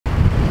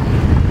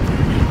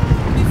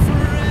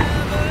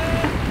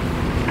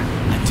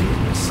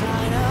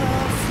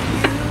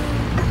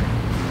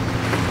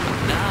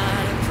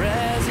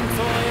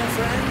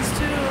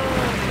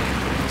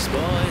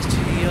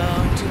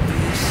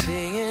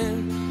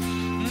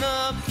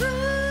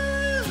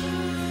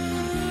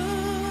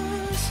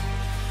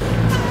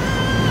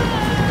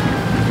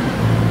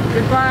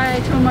Goodbye,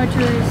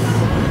 Tuamotus.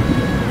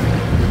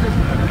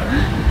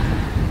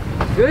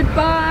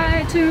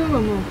 Goodbye,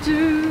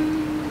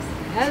 Tuamotus.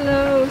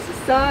 Hello,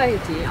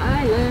 Society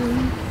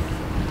Island.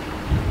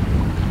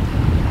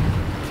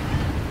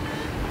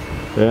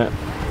 Yeah,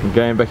 I'm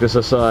going back to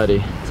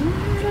society.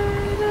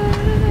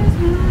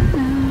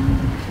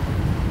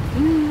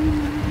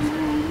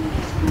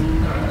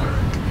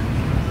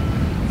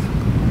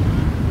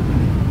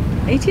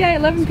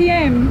 11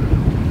 p.m.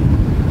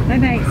 Oh,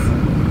 nice.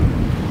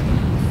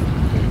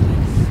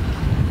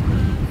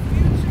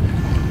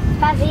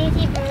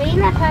 Papeete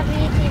Marina,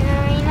 Papeete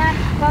Marina,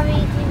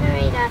 Papeete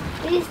Marina.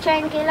 This is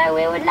Tranquilo.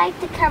 We would like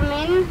to come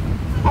in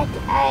at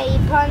a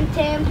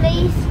pontoon,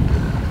 please.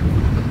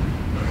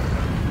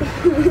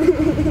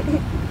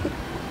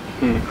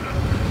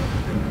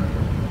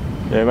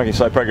 Yeah, making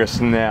slow progress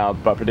now,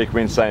 but predict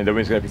wind saying the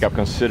wind's going to pick up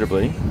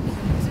considerably.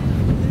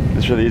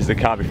 This really is the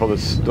calm before the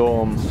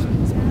storm.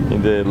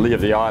 In the lee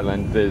of the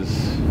island,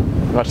 there's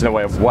much in the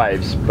way of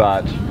waves,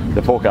 but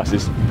the forecast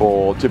is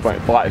for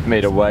 2.5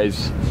 metre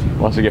waves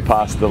once we get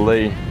past the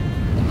lee.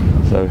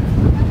 So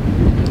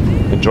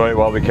enjoy it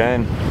while we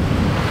can.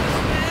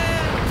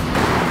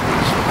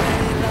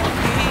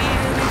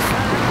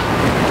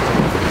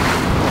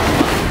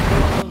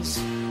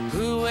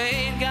 Who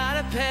ain't got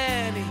a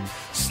penny,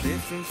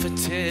 sniffing for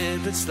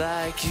tidbits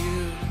like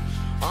you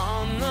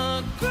on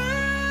the ground.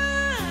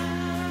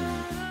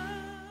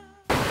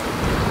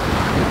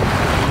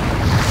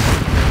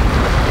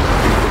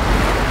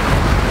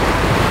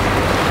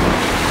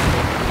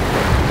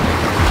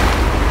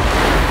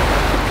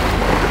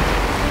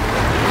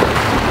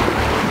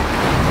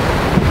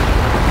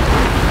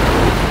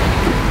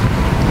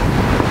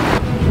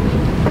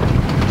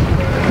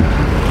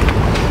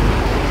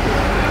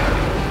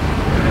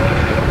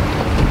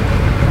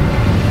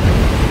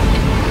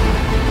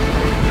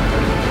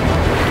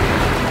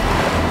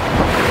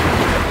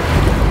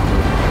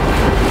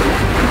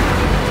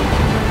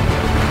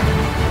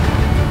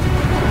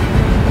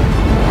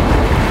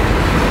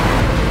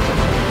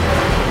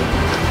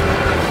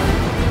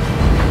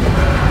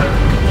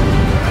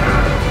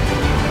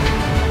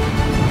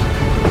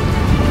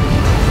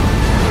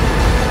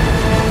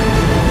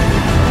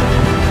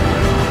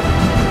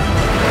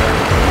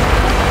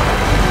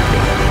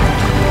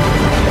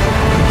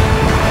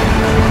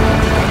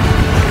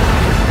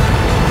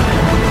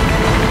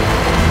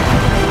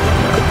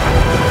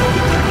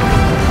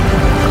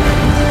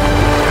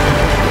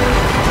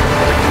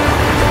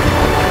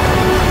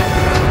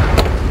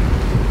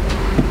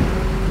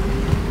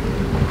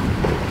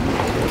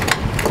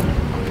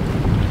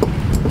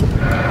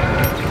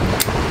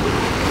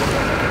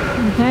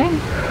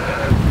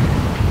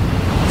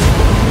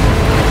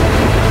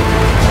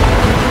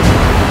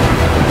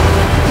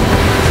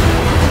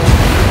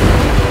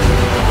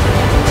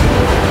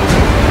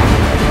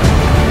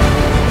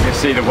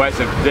 See, the waves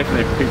have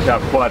definitely picked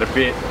up quite a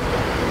bit.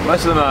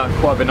 Most of them are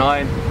quite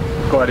benign,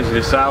 quite easy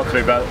to sail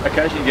through, but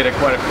occasionally you get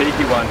quite a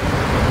peaky one.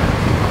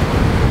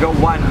 You've got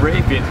one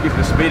reef in to give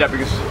the speed up,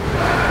 because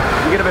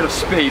if you get a bit of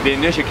speed, the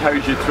inertia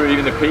carries you through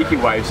even the peaky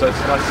waves, so it's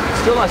nice,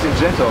 it's still nice and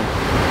gentle.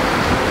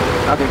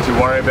 Nothing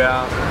to worry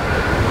about,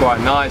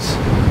 quite nice.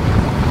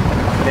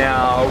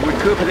 Now, we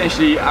could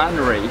potentially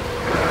unreef.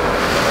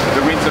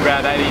 The wind's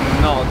about 18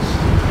 knots,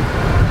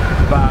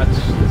 but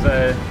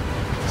there's a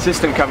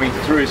system coming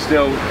through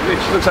still, which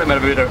looks like it might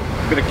have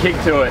a bit of kick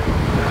to it.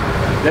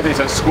 Definitely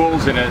some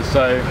squalls in it,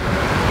 so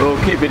we'll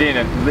keep it in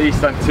at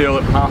least until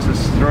it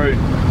passes through.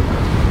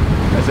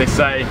 As they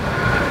say,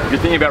 if you're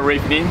thinking about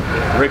reefing in,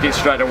 reef in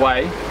straight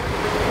away.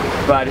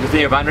 But if you're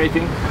thinking of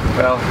unreefing,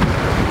 well,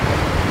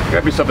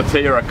 grab yourself a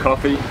tea or a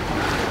coffee,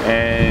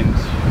 and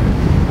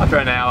after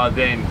an hour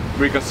then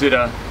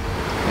reconsider,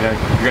 you know,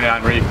 if you're going to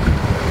unreef.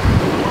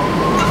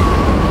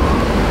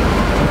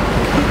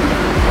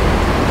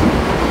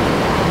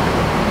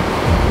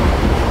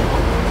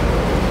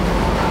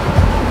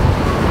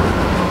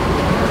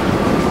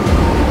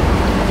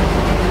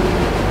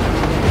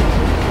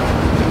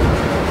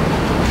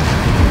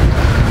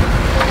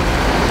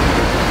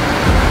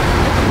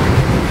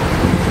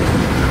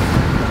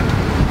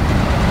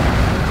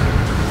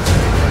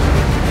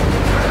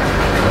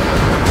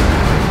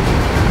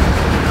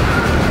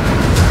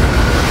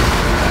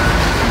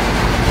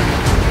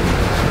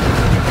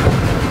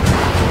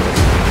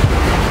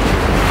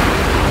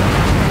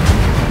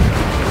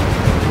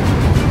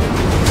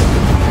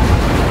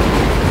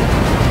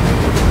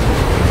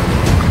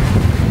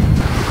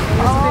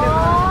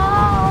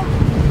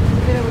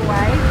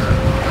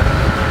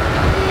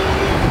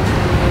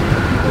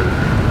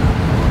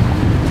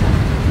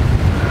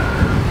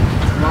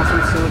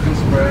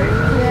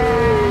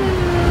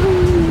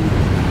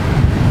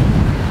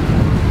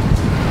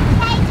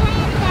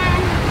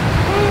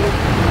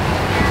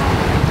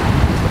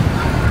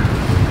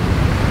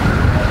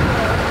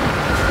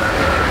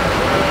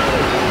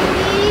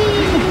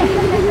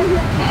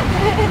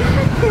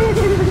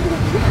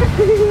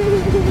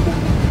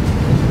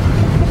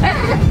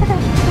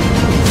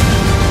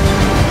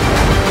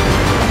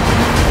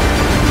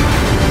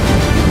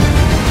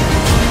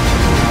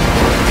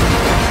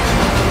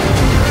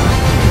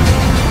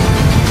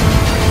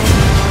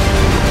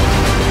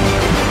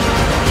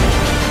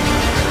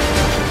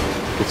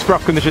 It's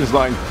rough conditions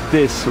like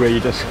this where you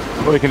just,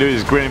 all you can do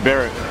is grin and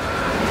bear it,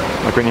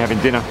 like when you're having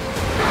dinner.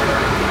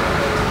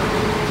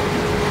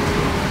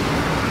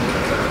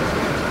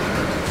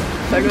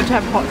 So good to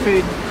have hot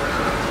food.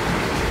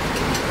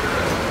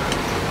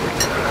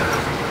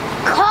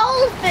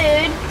 Cold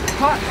food?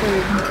 Hot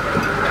food.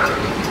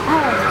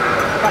 Oh,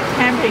 like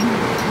camping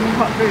and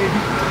hot food.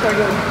 So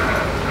good.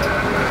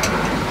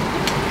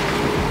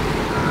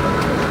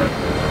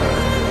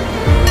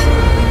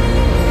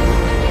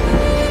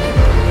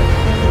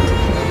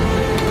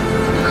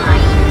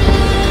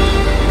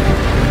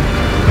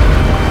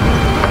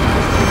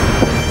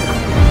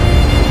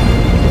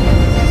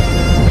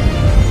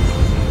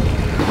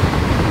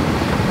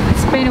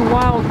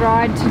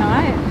 Ride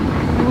tonight.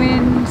 The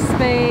wind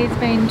speed's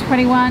been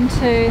 21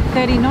 to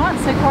 30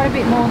 knots, so quite a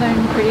bit more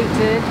than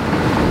predicted.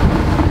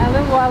 A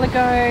little while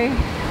ago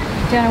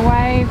down a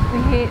wave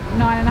we hit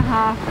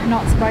 9.5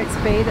 knots boat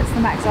speed, that's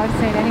the max I've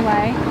seen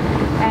anyway,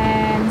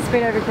 and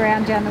speed over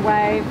ground down the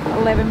wave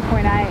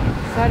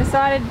 11.8. So I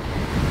decided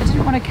I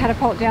didn't want to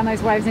catapult down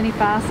those waves any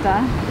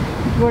faster.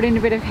 Brought in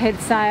a bit of head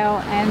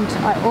sail, and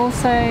I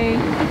also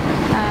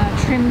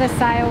trimmed the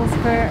sails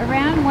for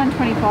around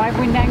 125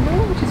 wind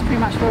angle, which is pretty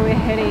much where we're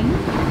heading.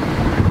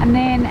 And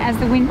then as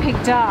the wind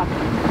picked up,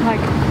 like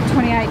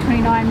 28,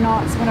 29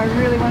 knots, when I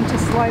really wanted to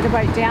slow the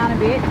boat down a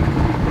bit,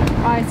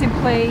 I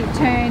simply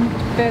turned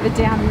further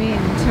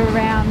downwind to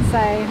around,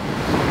 say,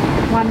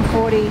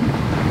 140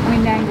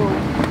 wind angle.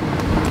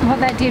 And what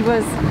that did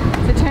was,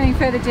 so turning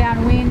further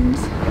downwind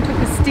took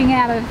the sting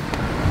out of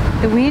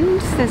the wind,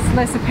 there's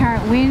less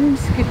apparent wind,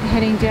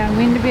 heading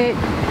downwind a bit,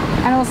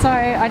 and also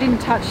I didn't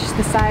touch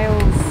the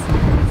sails,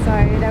 so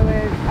they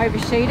were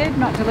oversheeted,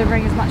 not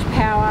delivering as much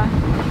power.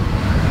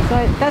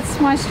 So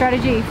that's my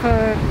strategy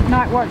for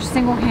night watch,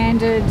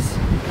 single-handed,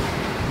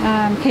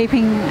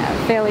 keeping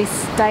a fairly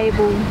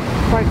stable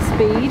boat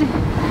speed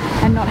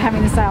and not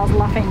having the sails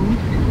luffing.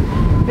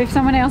 But if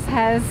someone else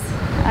has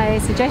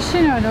a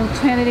suggestion or an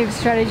alternative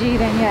strategy,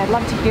 then yeah, I'd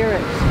love to hear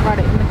it. Write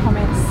it in the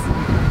comments,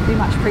 it'd be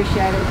much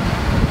appreciated.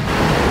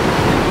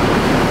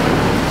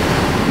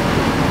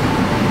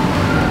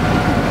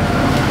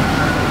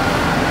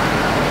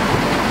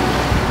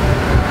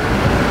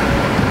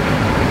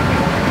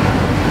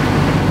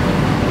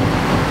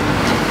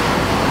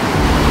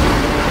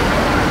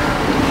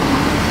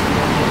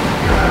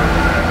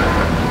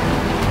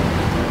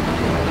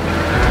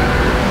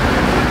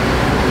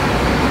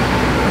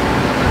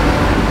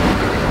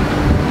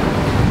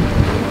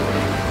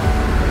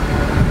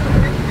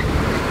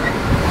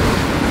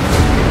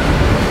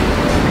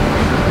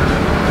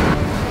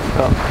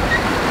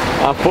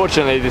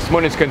 Unfortunately, this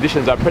morning's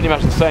conditions are pretty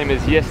much the same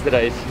as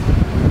yesterday's,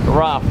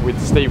 rough with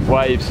steep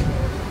waves.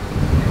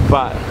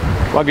 But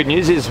one good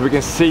news is we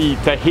can see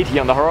Tahiti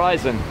on the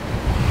horizon.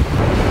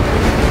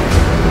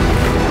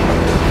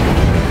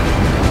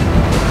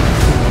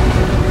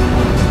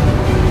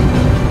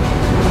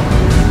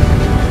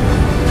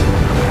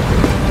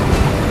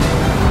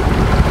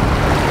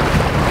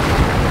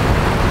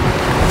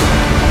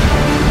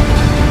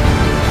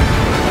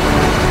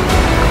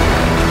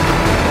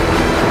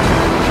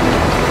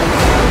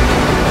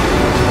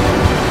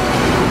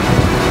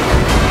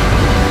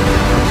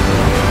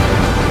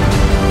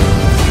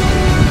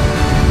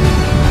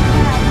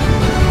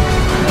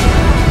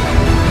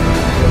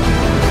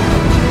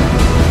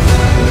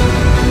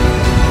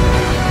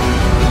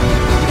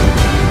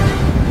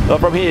 So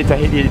from here,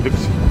 Tahiti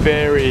looks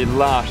very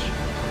lush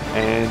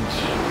and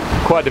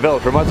quite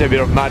developed. Reminds me a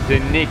bit of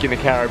Martinique in the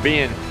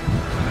Caribbean.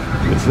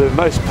 It's the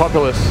most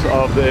populous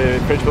of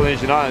the French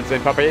Polynesian islands,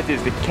 and Papeete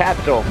is the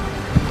capital.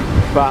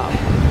 But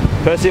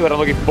personally, what I'm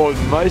looking forward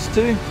most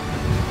to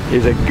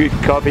is a good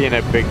coffee and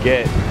a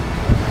baguette.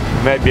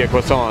 Maybe a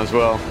croissant as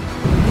well.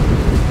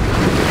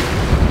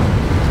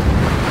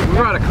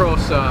 We're right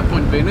across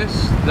Point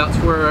Venus. That's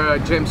where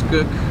James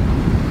Cook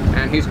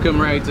and his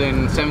comrades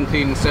in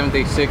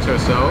 1776 or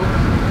so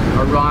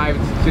arrived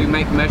to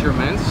make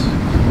measurements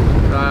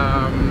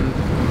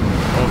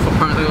of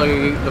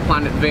apparently the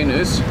planet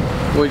Venus,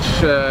 which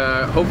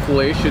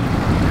hopefully should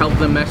help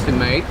them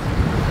estimate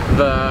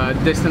the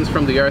distance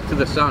from the Earth to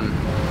the Sun.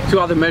 Two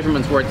other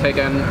measurements were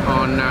taken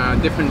on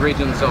different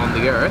regions on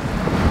the Earth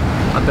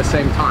at the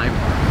same time.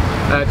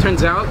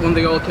 Turns out when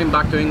they all came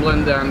back to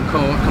England and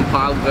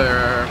compiled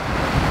their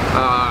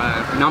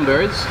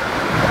numbers,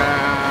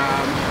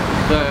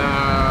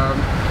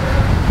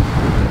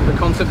 the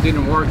concept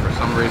didn't work for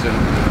some reason.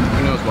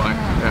 Who knows why?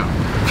 Yeah.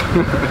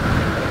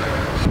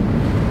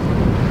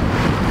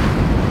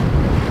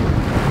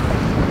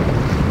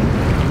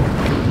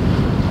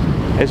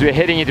 As we're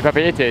heading into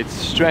Papeete, it's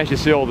strange to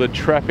see all the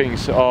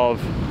trappings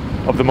of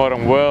the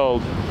modern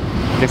world.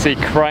 You can see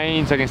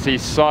cranes, I can see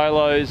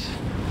silos,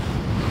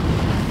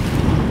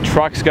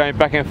 trucks going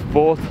back and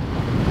forth.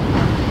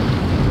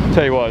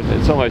 Tell you what,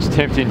 it's almost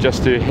tempting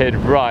just to head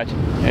right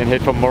and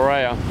head for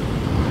Moorea.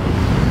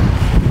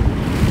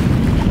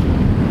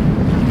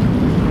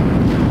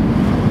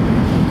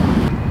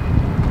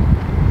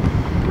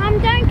 Mum,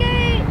 don't go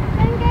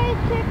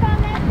too far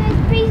left, there's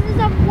pieces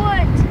of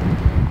wood.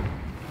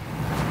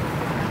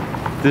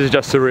 This is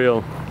just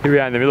surreal. Here we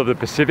are in the middle of the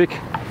Pacific.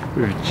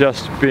 We've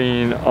just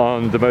been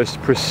on the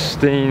most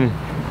pristine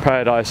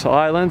paradise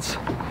islands.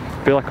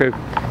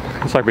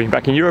 It's like being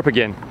back in Europe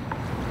again.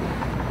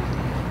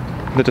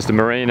 Not just the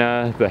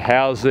marina, the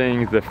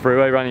housing, the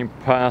freeway running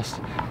past.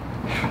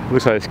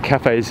 Looks like there's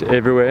cafes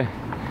everywhere.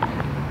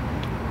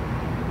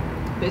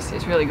 This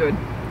is really good.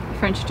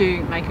 French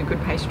do make a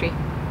good pastry.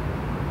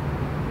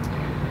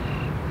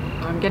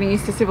 I'm getting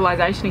used to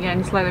civilization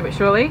again, slowly but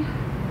surely.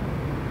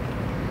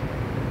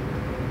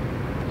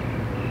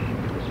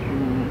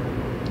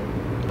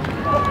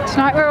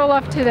 Tonight we're all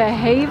off to the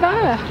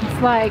Heiva.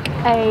 It's like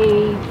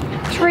a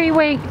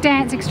 3-week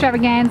dance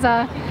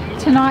extravaganza.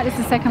 Tonight is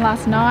the second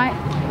last night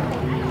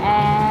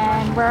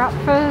and we're up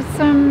for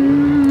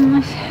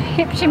some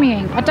hip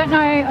shimmying. I don't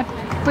know,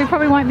 we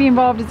probably won't be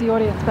involved as the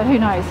audience, but who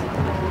knows.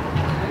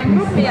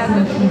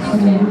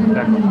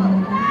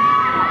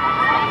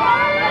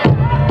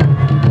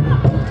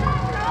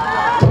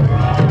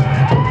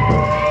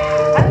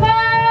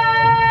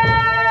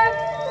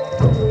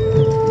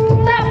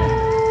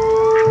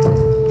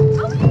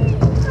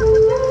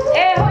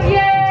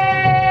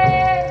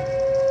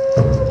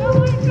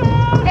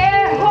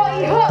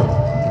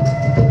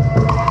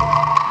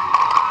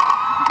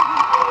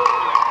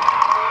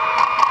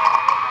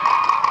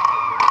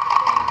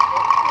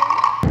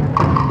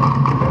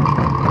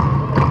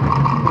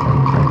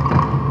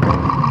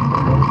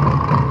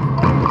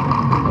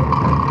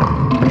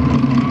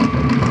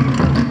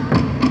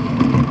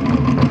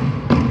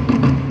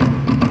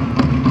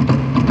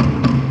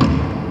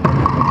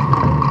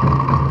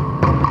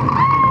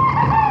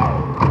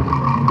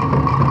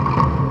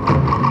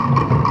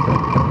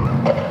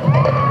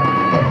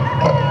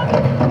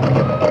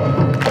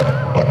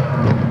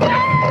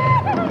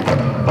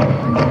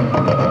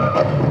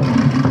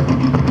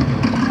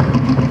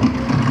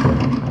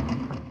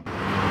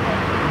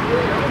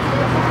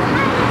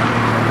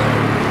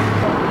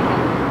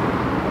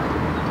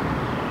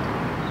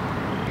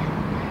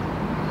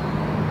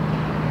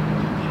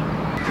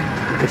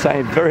 There's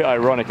something very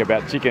ironic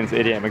about chickens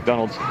eating at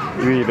McDonald's. It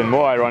would be even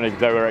more ironic if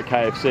they were at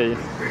KFC.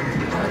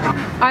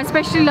 I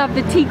especially love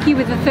the tiki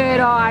with the third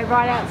eye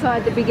right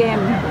outside the Big M.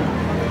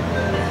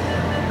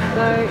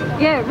 So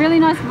yeah, really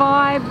nice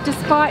vibe,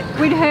 despite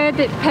we'd heard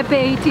that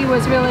Papeete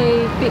was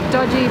really a bit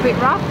dodgy, a bit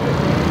rough.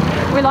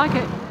 We like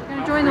it. We're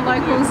going to join the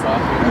locals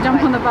and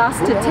jump on the bus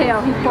to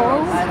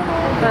Teahupo'o,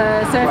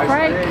 the surf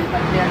break.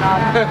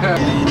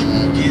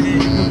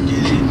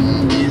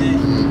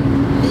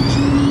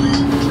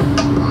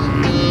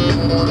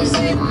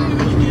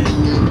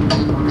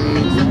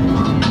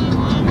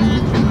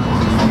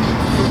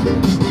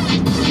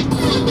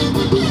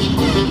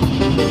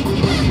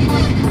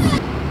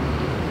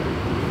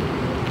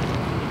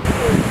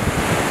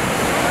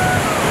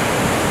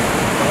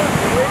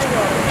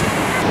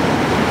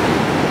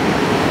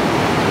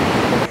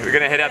 We're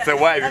going to head out to the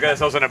wave. We've got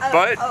ourselves on a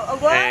boat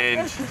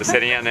and just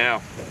heading out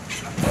now.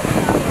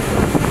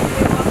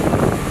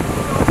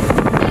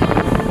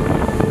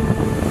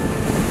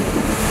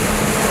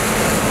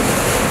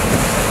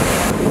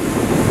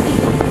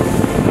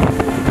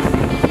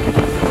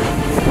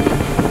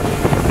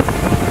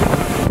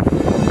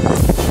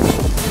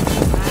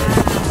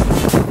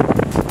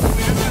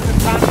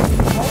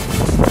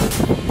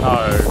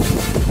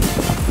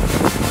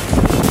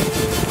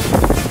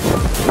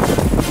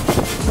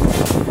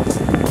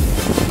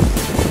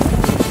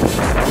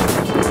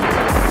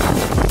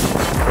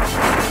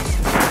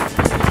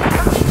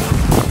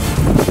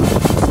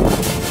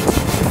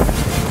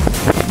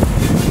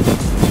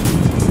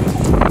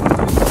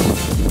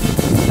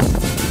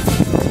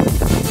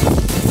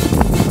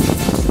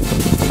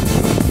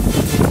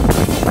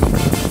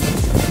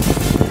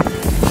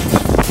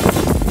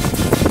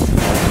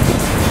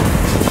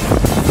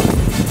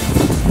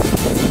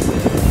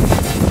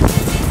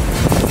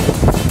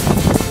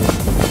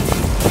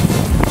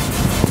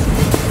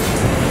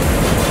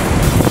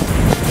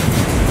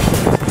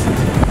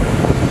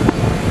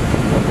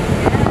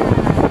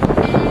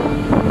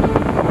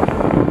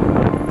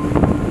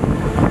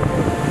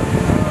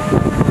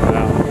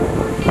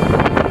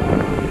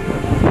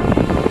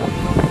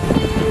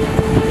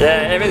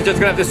 Yeah, Evan's just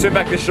gonna have to swim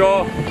back to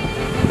shore.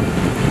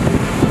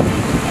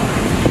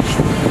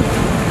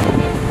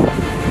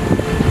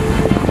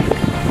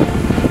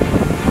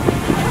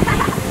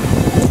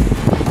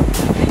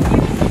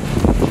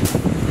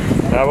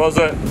 How was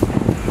it?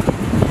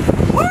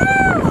 Woo!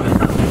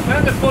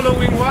 Then the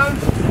following one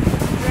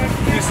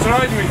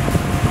destroyed me.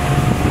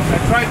 I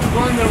tried to go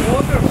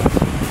underwater.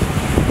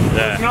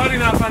 Yeah. It's not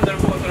enough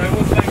underwater. I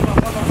was like,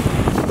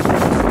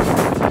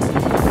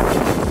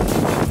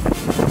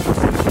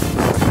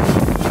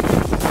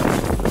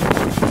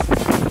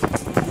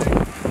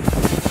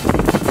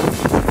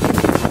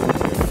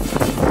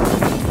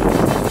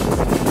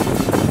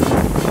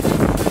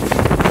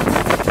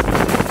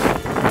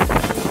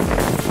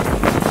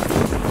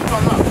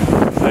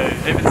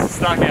 Evan's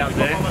stuck out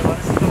there.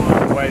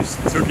 The waves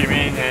took him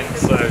in, and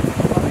so we're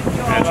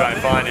going to try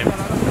and find him.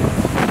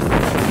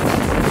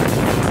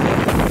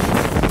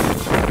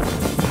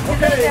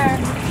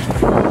 okay.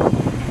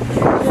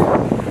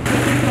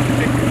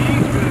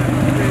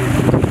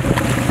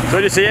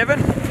 What did you see, Evan?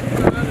 To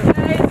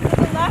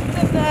the left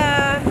of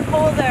the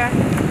hole there.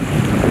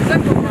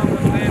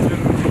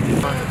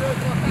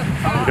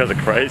 You guys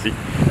are crazy.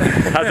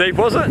 How deep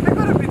was it? I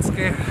got a bit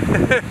scared.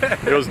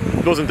 It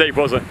wasn't deep,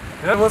 was it?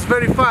 It was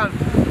very fun.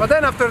 But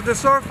then after the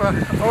surf, I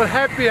was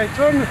happy. I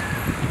turned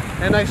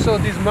and I saw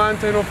this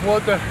mountain of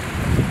water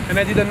and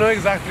I didn't know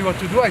exactly what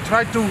to do. I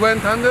tried to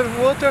went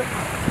underwater,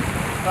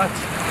 but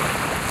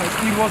my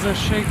skin wasn't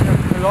shaking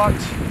a lot.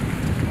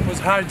 It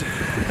was hard.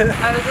 I was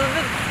a little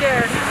bit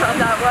scared on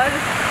that one.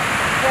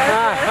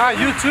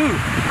 You too.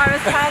 I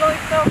was paddling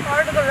so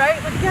far to the right,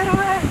 like get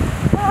away.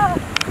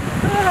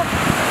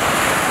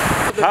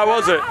 How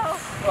was it?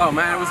 Oh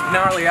man, it was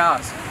gnarly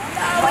ass.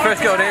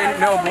 First got in,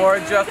 no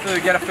board, just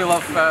to get a feel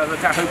of the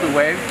Teahupo'o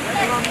wave.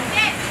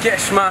 Get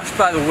smashed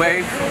by the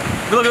wave.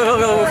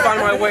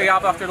 Find my way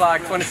up after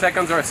like 20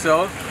 seconds or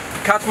so.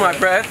 Catch my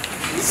breath.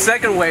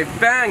 Second wave,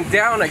 bang,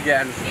 down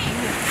again.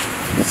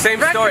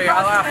 Same story.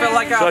 I felt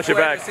like I was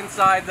just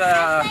inside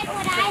the.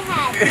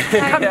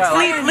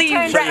 Completely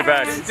Show your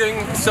back.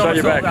 Doing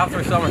somersault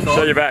after somersault.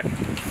 Show your back.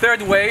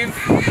 Third wave,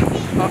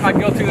 I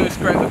go to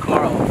scrape the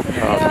coral.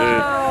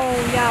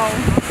 Yeah,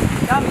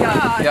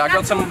 I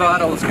got some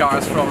battle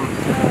scars from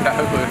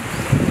Teahupo'o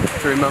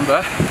to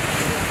remember.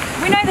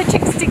 We know the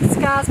chick stick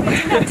scars, but we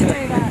didn't have to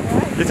do that,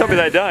 right? You told me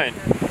they don't.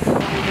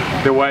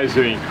 The waves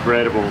are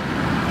incredible.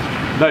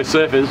 No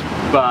surfers,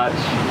 but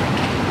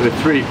the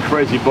three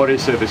crazy body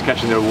surfers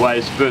catching their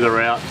waves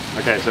further out.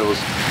 Okay, so it was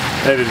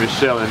Evan,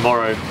 Michelle and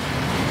Morrow.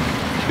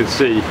 You can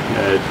see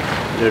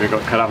Evan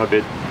got cut up a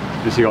bit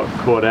because he got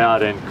caught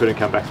out and couldn't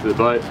come back to the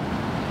boat.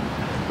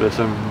 There's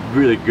some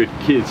really good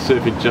kids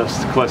surfing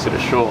just closer to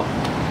shore. Okay.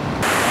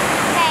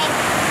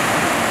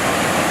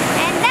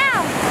 And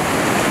now.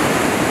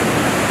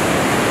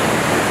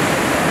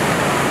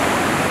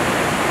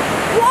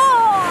 Whoa!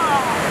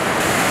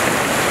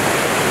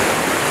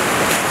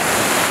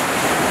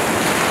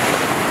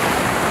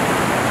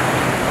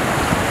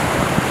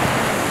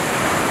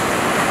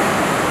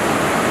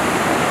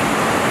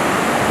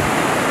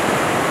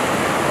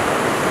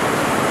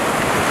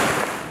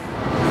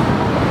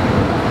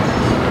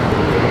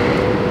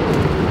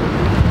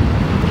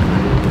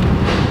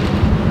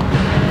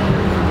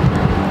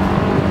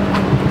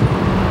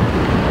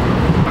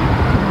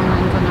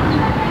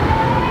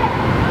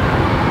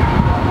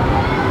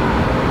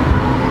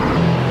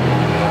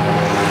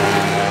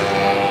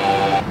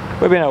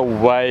 We've been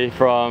away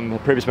from the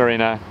previous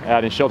marina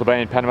out in Shelter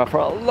Bay in Panama for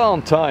a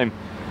long time.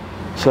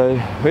 So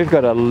we've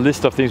got a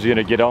list of things we're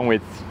going to get on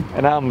with,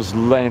 an arm's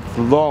length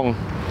long.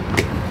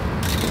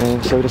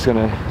 And so we're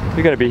going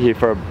to be here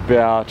for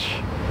about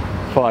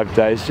 5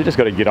 days. So you just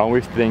got to get on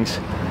with things.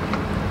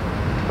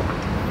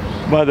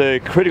 One of the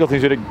critical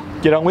things we're going to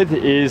get on with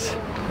is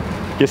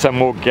get some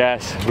more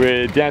gas.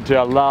 We're down to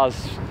our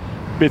last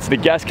bits of the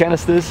gas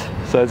canisters.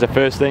 So that's the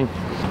first thing.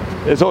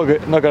 It's all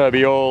good, not going to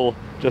be all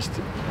just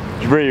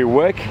ready to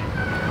work.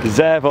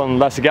 Zav on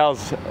La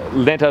Cigale's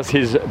lent us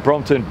his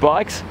Brompton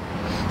bikes,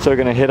 so we're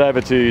going to head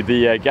over to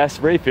the gas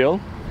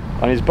refill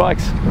on his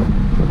bikes.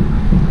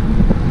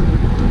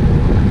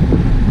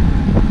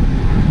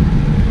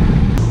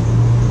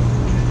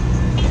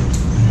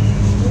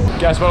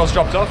 Gas bottles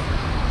dropped off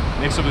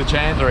next to the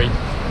chandlery.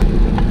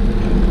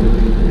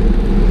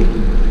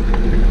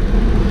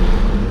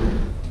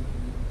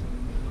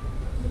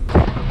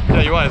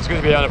 Tell you what, it's good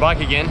to be on a bike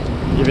again,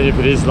 even if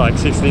it is like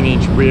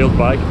 16-inch wheeled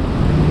bike.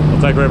 I'll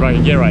take wherever I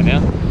can get right now.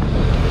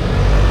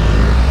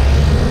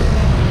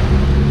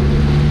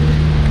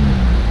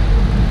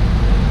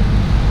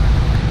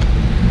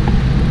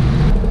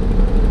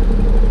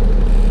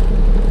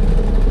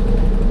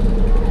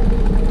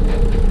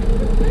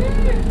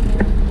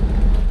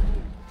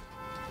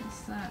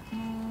 What's that?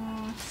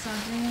 More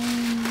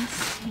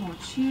sardines, more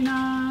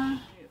tuna.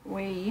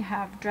 We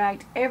have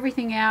dragged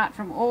everything out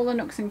from all the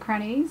nooks and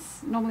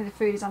crannies. Normally the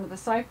food is under the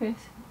sofa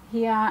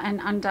here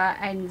and under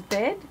Aiden's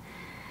bed.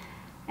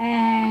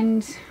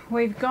 And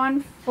we've gone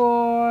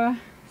for,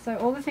 so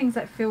all the things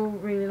that Phil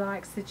really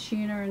likes, the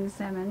tuna and the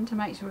salmon, to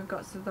make sure we've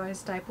got some of those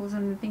staples,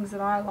 and the things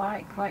that I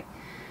like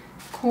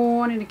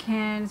corn in a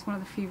can. It's one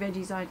of the few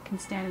veggies I can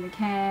stand in a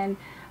can,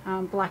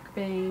 black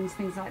beans,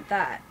 things like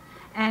that.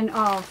 And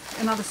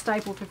another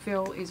staple for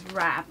Phil is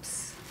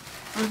wraps.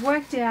 I've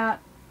worked out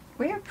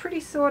we are pretty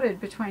sorted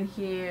between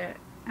here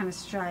and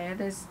Australia.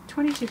 There's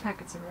 22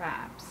 packets of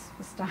wraps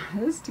for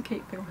starters to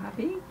keep Phil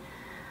happy.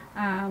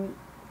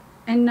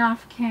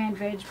 Enough canned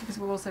veg because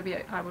we'll also be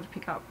able to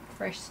pick up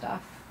fresh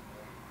stuff.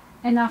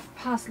 Enough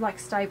pasta, like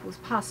staples,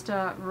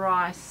 pasta,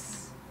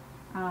 rice,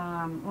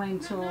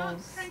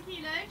 lentils,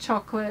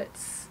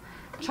 chocolates.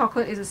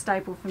 Chocolate is a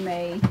staple for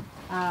me.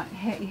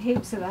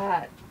 Heaps of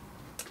that.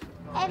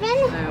 Evan?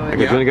 Okay,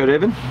 do you want to go to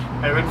Evan?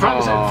 Evan,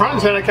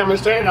 front center, come and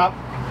stand up.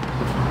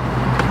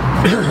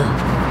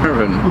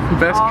 Irvin,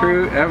 best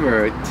crew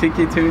ever.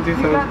 Tiki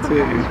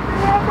 2002.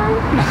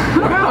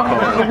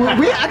 Wow.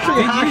 We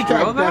actually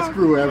hashtag best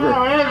crew ever.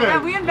 Oh, Evan. Yeah,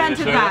 we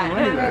invented that.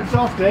 That's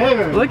off to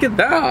Evan. Look at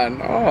that.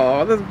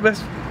 Oh, that's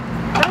best.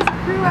 Best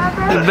crew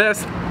ever. The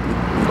best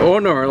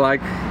honor,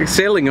 like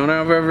sailing honor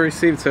I've ever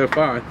received so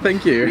far.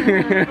 Thank you.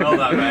 Well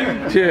done,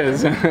 mate.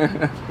 Cheers. Good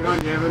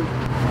on you, Evan.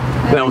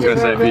 I was going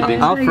to say a few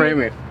things. I'll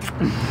frame it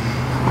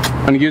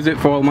and use it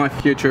for all my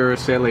future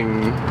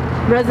sailing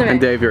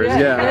endeavors.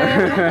 Yeah.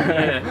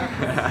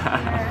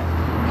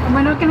 And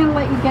we're not going to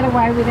let you get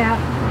away without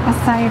us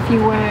saying a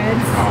few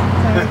words. So,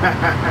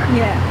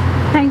 yeah.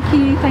 Thank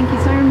you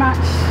so much.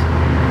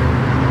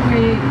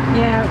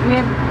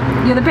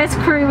 You're the best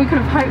crew we could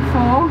have hoped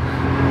for,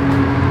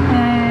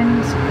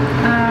 and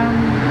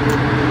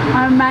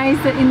I'm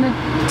amazed that in the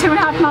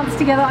 2.5 months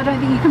together I don't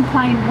think you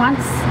complained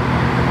once.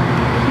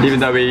 Even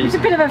though It's a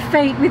bit of a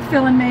feat with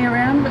Phil and me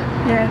around, but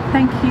yeah,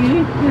 thank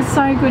you. You're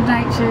so good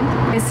natured.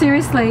 Yeah,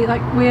 seriously,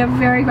 like we are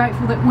very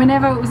grateful that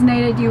whenever it was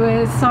needed you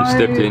were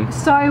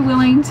so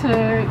willing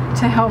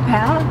to help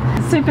out.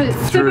 Super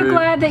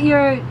glad that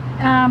you're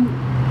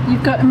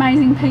you've got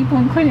amazing people,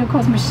 including of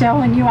course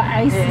Michelle, and you are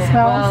ace as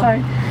well. So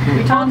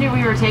we told you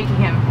we were taking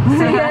him.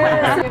 So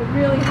yeah, we're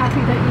really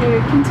happy that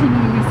you're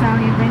continuing your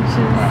sailing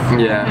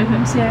adventures. Yeah.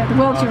 And yeah, the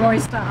world's your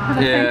oyster. Have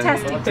a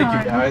fantastic time. Thank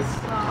you guys.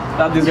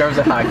 That deserves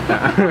a hug.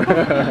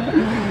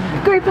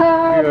 Group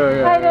hug.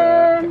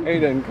 Aiden.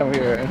 Aiden, come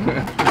here.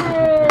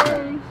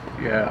 Yay.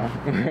 Yeah.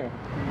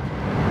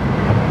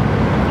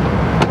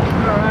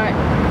 Alright.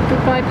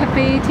 Goodbye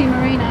Papeete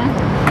Marina.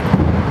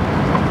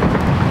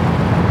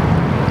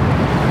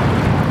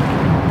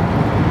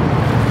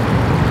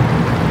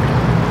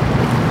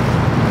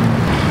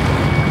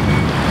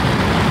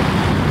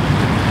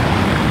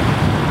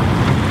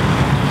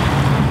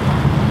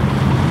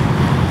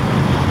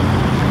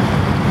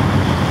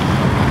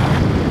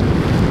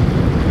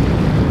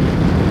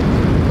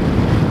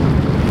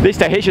 These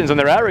Tahitians on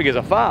their outriggers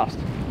are fast.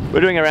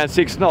 We're doing around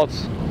 6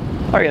 knots.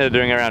 I reckon they're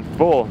doing around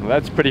 4.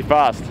 That's pretty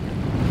fast.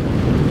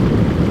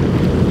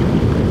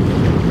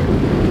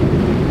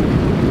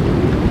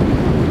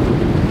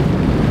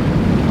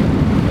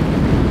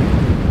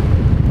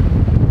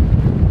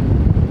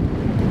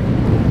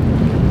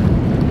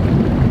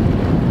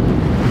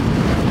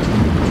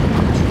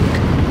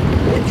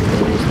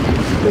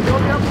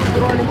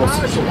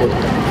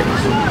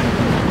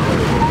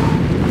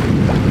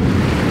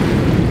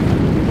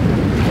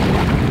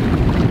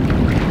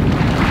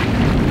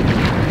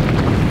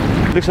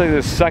 Looks like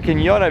there's a sucking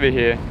yacht over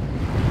here.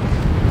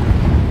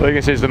 All you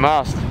can see is the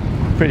mast.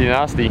 Pretty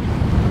nasty.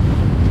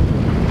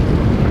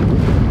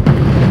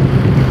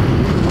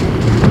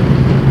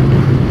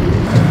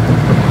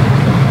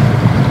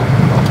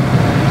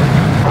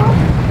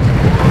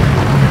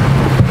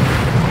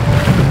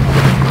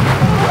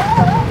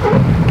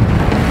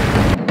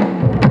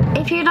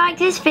 If you like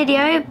this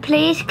video,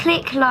 please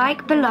click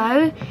like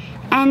below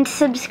and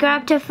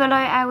subscribe to follow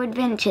our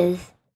adventures.